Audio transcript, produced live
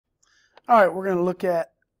All right, we're going to look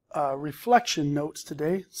at reflection notes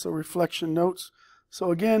today. So reflection notes.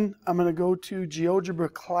 So again, I'm going to go to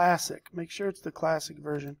Geogebra Classic. Make sure it's the Classic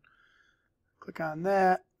version. Click on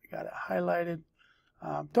that. Got it highlighted.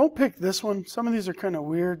 Don't pick this one. Some of these are kind of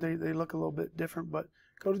weird. They look a little bit different, but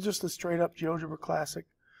go to just the straight up Geogebra Classic.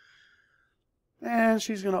 And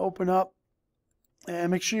she's going to open up.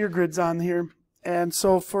 And make sure your grid's on here. And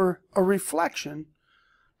so for a reflection,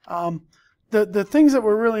 the things that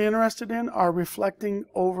we're really interested in are reflecting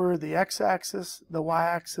over the x-axis, the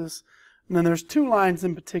y-axis, and then there's two lines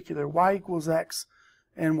in particular, y equals x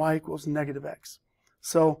and y equals negative x.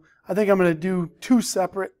 So I think I'm going to do two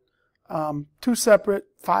separate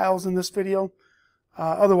files in this video.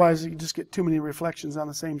 Otherwise, you just get too many reflections on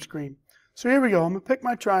the same screen. So here we go. I'm going to pick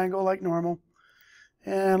my triangle like normal.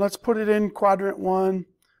 And let's put it in quadrant 1.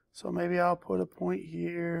 So maybe I'll put a point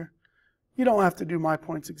here. You don't have to do my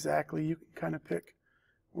points exactly. You can kind of pick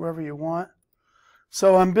wherever you want.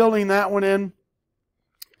 So I'm building that one in.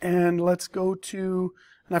 And let's go to,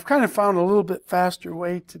 and I've kind of found a little bit faster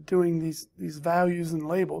way to doing these values and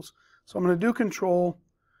labels. So I'm going to do Control,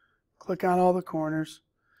 click on all the corners.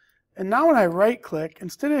 And now when I right click,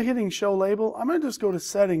 instead of hitting Show Label, I'm going to just go to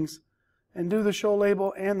Settings and do the Show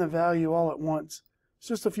Label and the value all at once. It's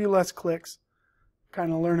just a few less clicks.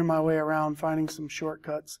 Kind of learning my way around, finding some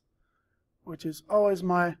shortcuts, which is always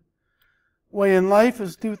my way in life,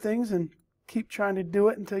 is do things and keep trying to do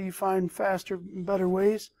it until you find faster and better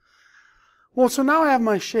ways. Well, so now I have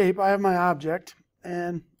my shape, I have my object,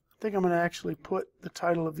 and I think I'm going to actually put the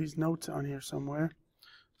title of these notes on here somewhere.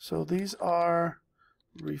 So these are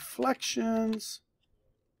reflections,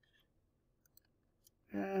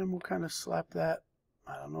 and we'll kind of slap that,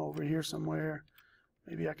 I don't know, over here somewhere.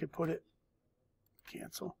 Maybe I could put it,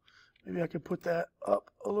 cancel. Maybe I could put that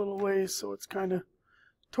up a little ways so it's kind of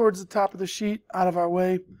towards the top of the sheet, out of our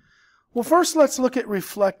way. Well, first let's look at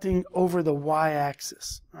reflecting over the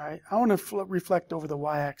y-axis. Right? I want to reflect over the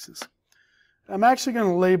y-axis. I'm actually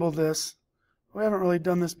going to label this. We haven't really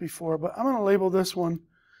done this before, but I'm going to label this one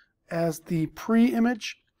as the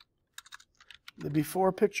pre-image, the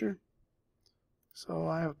before picture. So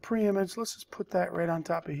I have a pre-image. Let's just put that right on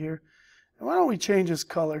top of here. And why don't we change this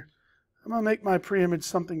color? I'm going to make my pre-image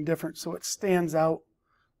something different so it stands out.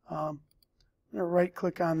 I'm going to right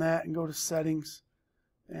click on that and go to Settings.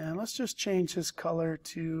 And let's just change his color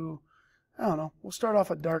to, I don't know, we'll start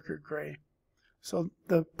off a darker gray. So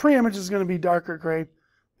the pre-image is going to be darker gray.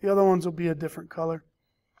 The other ones will be a different color.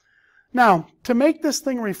 Now, to make this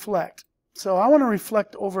thing reflect, so I want to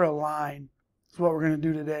reflect over a line, is what we're going to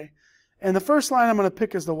do today. And the first line I'm going to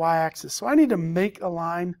pick is the y-axis. So I need to make a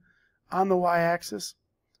line on the y-axis.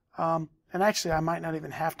 And actually, I might not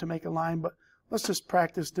even have to make a line, but let's just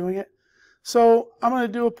practice doing it. So I'm going to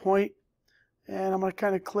do a point, and I'm going to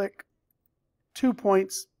kind of click 2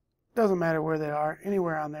 points. Doesn't matter where they are,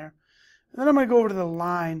 anywhere on there. And then I'm going to go over to the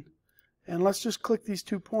line, and let's just click these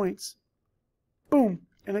 2 points. Boom.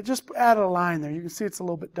 And it just added a line there. You can see it's a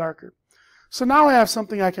little bit darker. So now I have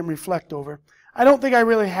something I can reflect over. I don't think I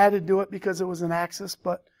really had to do it because it was an axis,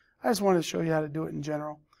 but I just wanted to show you how to do it in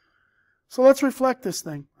general. So let's reflect this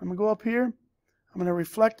thing. I'm going to go up here. I'm going to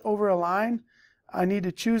reflect over a line. I need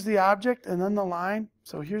to choose the object and then the line.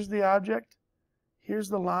 So here's the object. Here's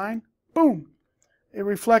the line. Boom. It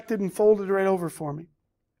reflected and folded right over for me.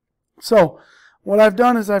 So what I've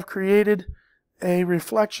done is I've created a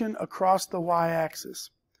reflection across the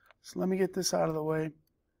y-axis. So let me get this out of the way.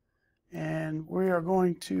 And we are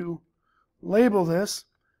going to label this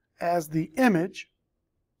as the image.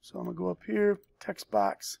 So I'm going to go up here, text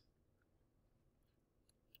box.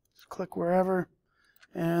 Click wherever,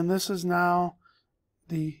 and this is now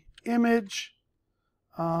the image,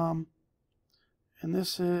 and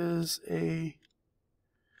this is a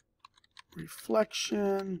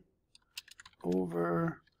reflection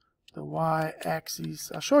over the y-axis.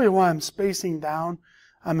 I'll show you why I'm spacing down.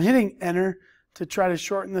 I'm hitting enter to try to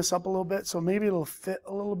shorten this up a little bit, so maybe it'll fit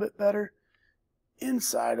a little bit better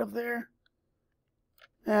inside of there.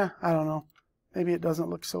 Yeah, I don't know. Maybe it doesn't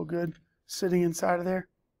look so good sitting inside of there.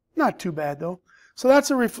 Not too bad though. So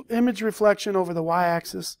that's a image reflection over the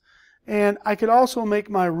y-axis. And I could also make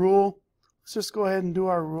my rule. Let's just go ahead and do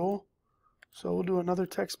our rule. So we'll do another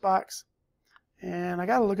text box. And I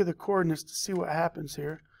got to look at the coordinates to see what happens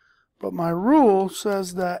here. But my rule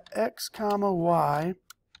says that x comma y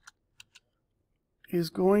is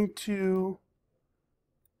going to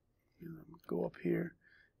go up here,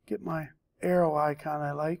 get my arrow icon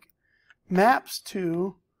I like, maps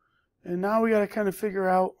to, and now we got to kind of figure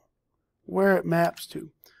out where it maps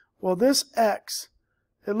to. Well, this x,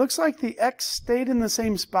 it looks like the x stayed in the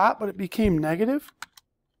same spot, but it became negative.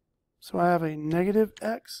 So I have a negative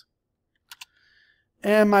x.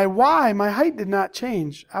 And my y, my height did not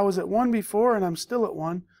change. I was at 1 before and I'm still at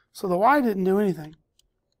 1. So the y didn't do anything.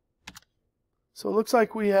 So it looks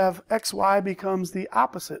like we have xy becomes the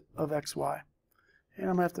opposite of xy. And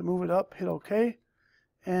I'm going to have to move it up, hit OK.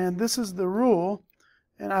 And this is the rule.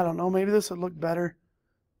 And I don't know, maybe this would look better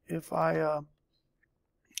if I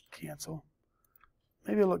cancel.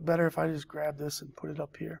 Maybe it'll look better if I just grab this and put it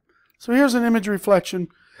up here. So here's an image reflection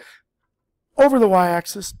over the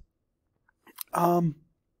y-axis. And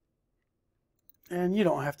you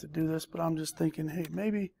don't have to do this, but I'm just thinking, hey,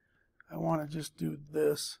 maybe I want to just do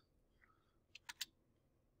this.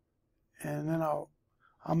 And then I'll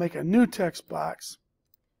make a new text box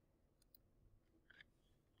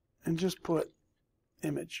and just put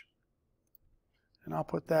image. And I'll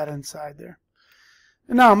put that inside there.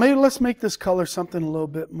 And now maybe let's make this color something a little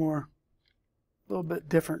bit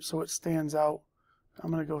different so it stands out.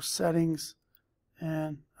 I'm going to go settings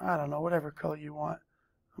and I don't know, whatever color you want.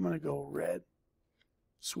 I'm going to go red.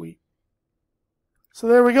 Sweet. So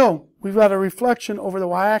there we go. We've got a reflection over the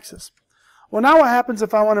y-axis. Well, now what happens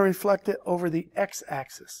if I want to reflect it over the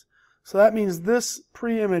x-axis? So that means this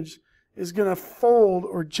pre-image is going to fold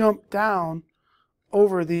or jump down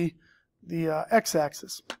over the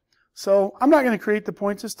x-axis. So I'm not going to create the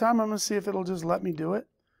points this time. I'm going to see if it'll just let me do it.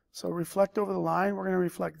 So reflect over the line. We're going to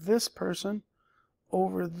reflect this person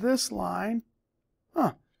over this line.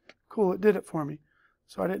 Huh, cool, it did it for me.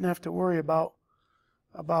 So I didn't have to worry about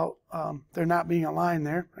there not being a line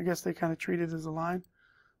there. I guess they kind of treat it as a line.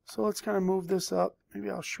 So let's kind of move this up. Maybe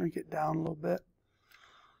I'll shrink it down a little bit.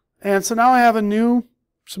 And so now I have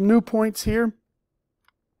some new points here.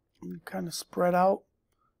 Kind of spread out.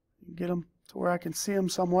 Get them to where I can see them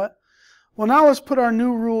somewhat. Well, now let's put our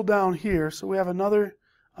new rule down here. So we have another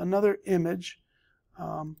image.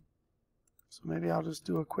 So maybe I'll just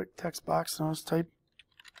do a quick text box and I'll just type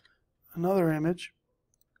another image.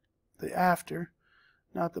 The after,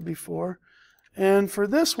 not the before. And for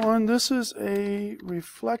this one, this is a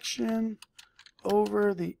reflection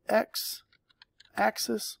over the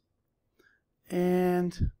x-axis.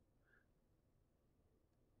 And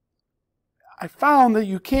I found that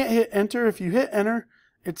you can't hit enter. If you hit enter,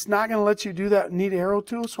 it's not going to let you do that neat arrow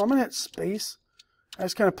tool. So I'm going to hit space. I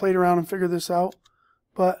just kind of played around and figured this out.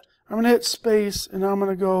 But I'm going to hit space and I'm going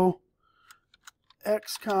to go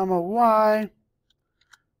x comma y.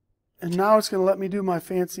 And now it's going to let me do my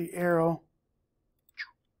fancy arrow.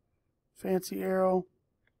 Fancy arrow.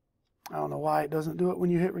 I don't know why it doesn't do it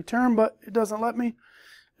when you hit return, but it doesn't let me.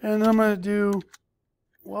 And I'm going to do,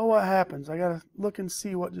 well, what happens? I got to look and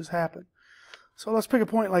see what just happened. So let's pick a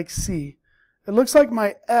point like C. It looks like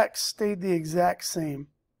my x stayed the exact same.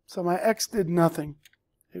 So my x did nothing.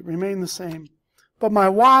 It remained the same. But my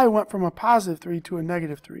y went from a positive 3 to a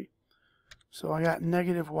negative 3. So I got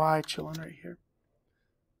negative y chilling right here.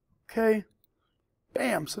 Okay.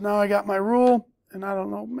 Bam. So now I got my rule. And I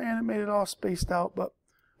don't know, man, it made it all spaced out, but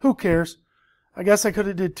who cares? I guess I could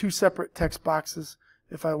have did 2 separate text boxes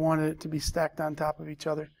if I wanted it to be stacked on top of each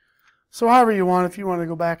other. So however you want, if you want to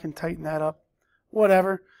go back and tighten that up,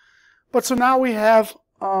 whatever. But so now we have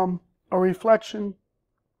a reflection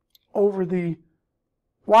over the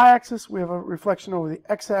y-axis. We have a reflection over the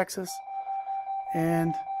x-axis.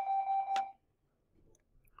 And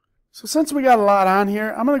so since we got a lot on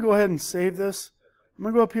here, I'm going to go ahead and save this. I'm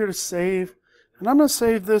going to go up here to save. And I'm going to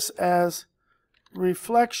save this as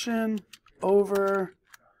reflection over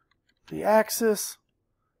the axis.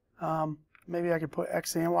 Maybe I could put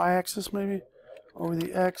x and y axis maybe. Over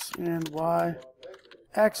the x and y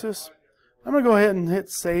axis. I'm going to go ahead and hit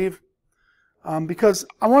save. Because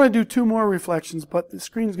I want to do 2 more reflections, but the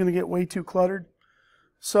screen's going to get way too cluttered.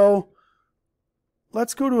 So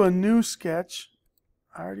let's go to a new sketch.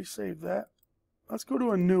 I already saved that. Let's go to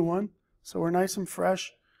a new one so we're nice and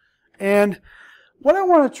fresh. And what I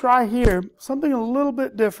want to try here, something a little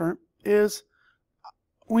bit different, is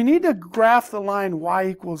we need to graph the line y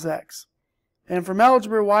equals x. And from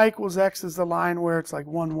algebra, y equals x is the line where it's like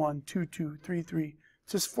 1, 1, 2, 2, 3, 3.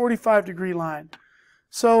 It's this 45-degree line.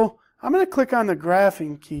 So I'm going to click on the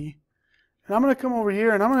graphing key. And I'm going to come over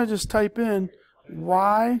here and I'm going to just type in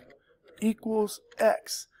y equals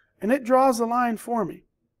x. And it draws the line for me.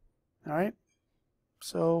 All right?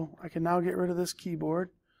 So I can now get rid of this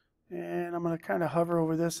keyboard. And I'm going to kind of hover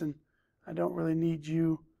over this, and I don't really need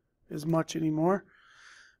you as much anymore.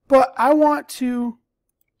 But I want to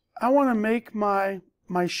make my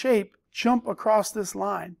shape jump across this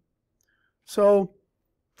line. So,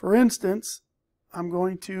 for instance, I'm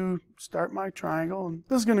going to start my triangle, and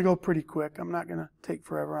this is going to go pretty quick. I'm not going to take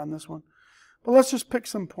forever on this one. But let's just pick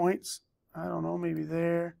some points. I don't know, maybe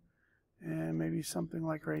there, and maybe something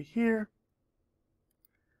like right here.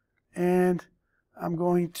 And I'm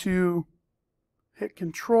going to hit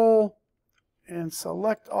Control and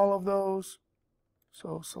select all of those.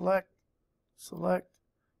 So select, select,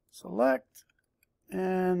 select,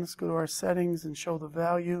 and let's go to our settings and show the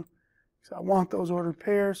value. So I want those ordered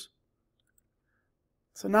pairs.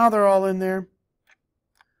 So now they're all in there.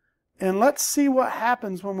 And let's see what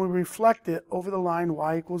happens when we reflect it over the line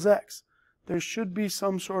y equals x. There should be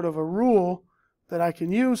some sort of a rule that I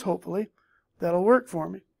can use, hopefully, that'll work for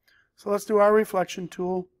me. So let's do our reflection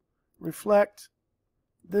tool. Reflect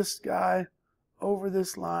this guy over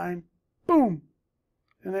this line. Boom!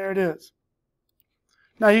 And there it is.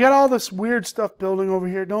 Now you got all this weird stuff building over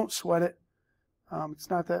here. Don't sweat it. It's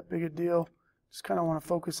not that big a deal. Just kind of want to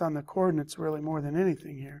focus on the coordinates really more than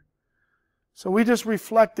anything here. So we just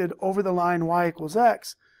reflected over the line y equals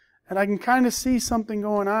x, and I can kind of see something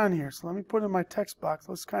going on here. So let me put in my text box.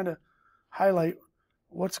 Let's kind of highlight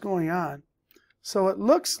what's going on. So it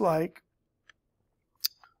looks like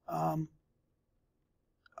our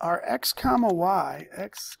x comma y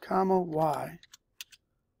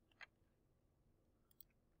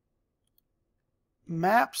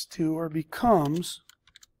maps to or becomes,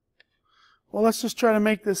 well, let's just try to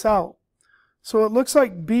make this out. So it looks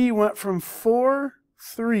like B went from 4,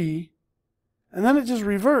 3, and then it just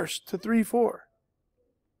reversed to 3, 4.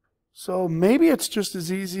 So maybe it's just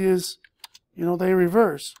as easy as, you know, they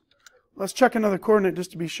reverse. Let's check another coordinate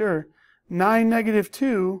just to be sure. 9,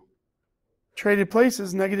 -2, traded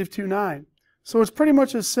places, -2, 9. So it's pretty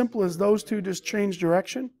much as simple as those two just change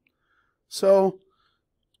direction. So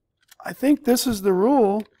I think this is the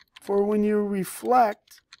rule for when you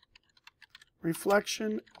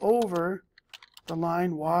reflection over the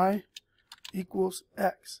line y equals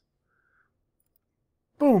x.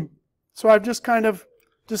 Boom. So I've just kind of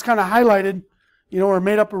highlighted, you know, or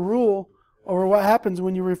made up a rule over what happens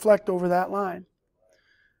when you reflect over that line.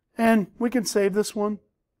 And we can save this one.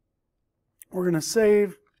 We're going to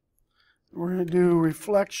save. We're going to do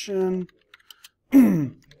reflection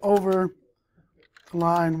over the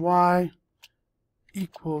line y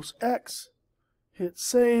equals x. Hit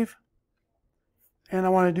save. And I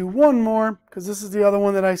want to do one more, because this is the other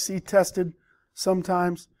one that I see tested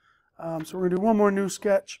sometimes. So we're going to do one more new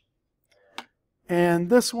sketch. And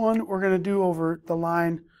this one we're going to do over the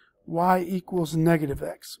line y equals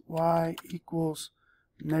 -x. Y equals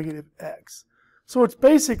 -x. So it's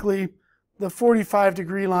basically the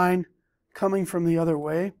 45-degree line coming from the other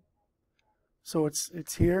way. So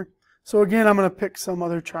it's here. So again, I'm going to pick some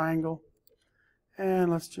other triangle. And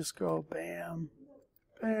let's just go bam,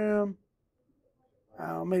 bam.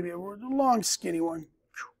 Maybe a long, skinny one.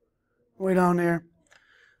 Way down there.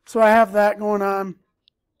 So I have that going on.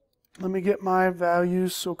 Let me get my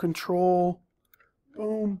values. So Control,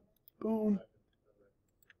 boom, boom,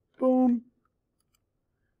 boom.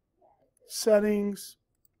 Settings,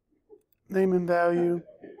 name and value.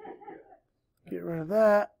 Get rid of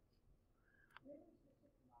that.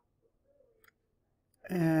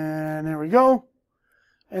 And there we go.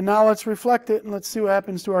 And now let's reflect it and let's see what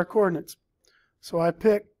happens to our coordinates. So I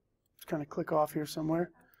pick, just kind of click off here somewhere.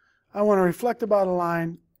 I want to reflect about a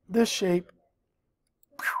line, this shape,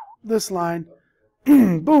 this line,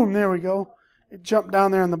 boom, there we go. It jumped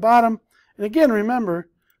down there on the bottom. And again, remember,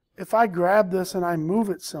 if I grab this and I move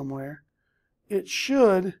it somewhere, it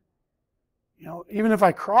should, you know, even if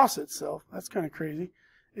I cross itself, that's kind of crazy,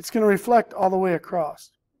 it's going to reflect all the way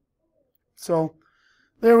across. So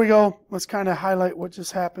there we go. Let's kind of highlight what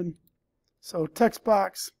just happened. So text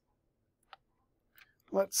box.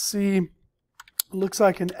 Let's see. Looks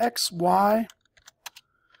like an XY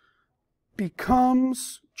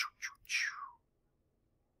becomes,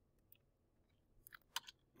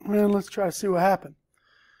 and let's try to see what happened.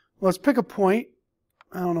 Let's pick a point.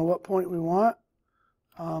 I don't know what point we want.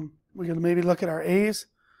 We're going to maybe look at our A's.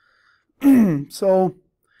 So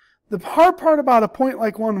the hard part about a point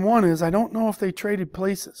like 1, 1 is I don't know if they traded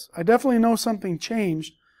places. I definitely know something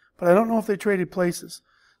changed, but I don't know if they traded places.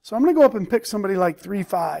 So I'm going to go up and pick somebody like 3,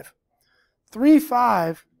 5. 3,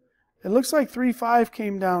 5, it looks like 3, 5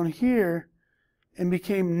 came down here and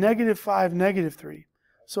became -5, -3.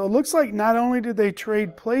 So it looks like not only did they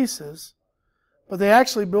trade places, but they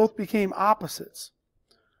actually both became opposites.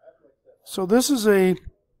 So this is a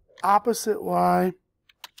opposite Y,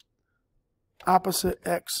 opposite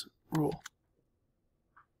X rule.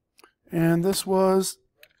 And this was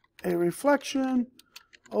a reflection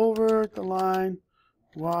over the line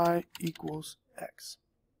Y equals X.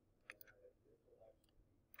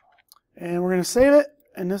 And we're going to save it,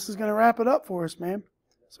 and this is going to wrap it up for us, man.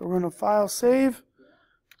 So we're going to file save,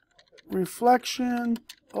 reflection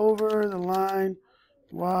over the line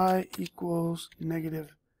y equals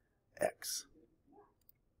negative x.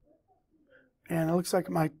 And it looks like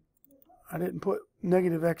I didn't put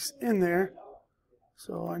negative x in there,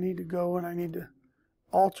 so I need to go and I need to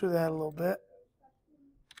alter that a little bit.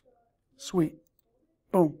 Sweet.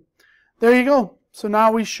 Boom. There you go. So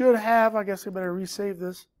now we should have, I guess I better resave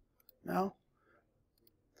this now.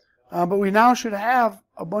 But we now should have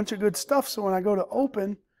a bunch of good stuff, so when I go to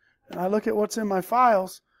open and I look at what's in my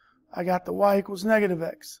files, I got the y equals negative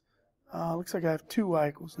x. Looks like I have 2y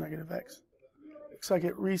equals negative x. Looks like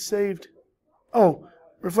it resaved. Oh,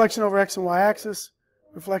 reflection over x and y axis,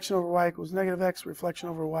 reflection over y equals negative x, reflection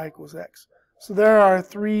over y equals x. So there are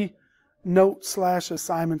 3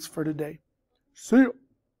 note/assignments for today. See you.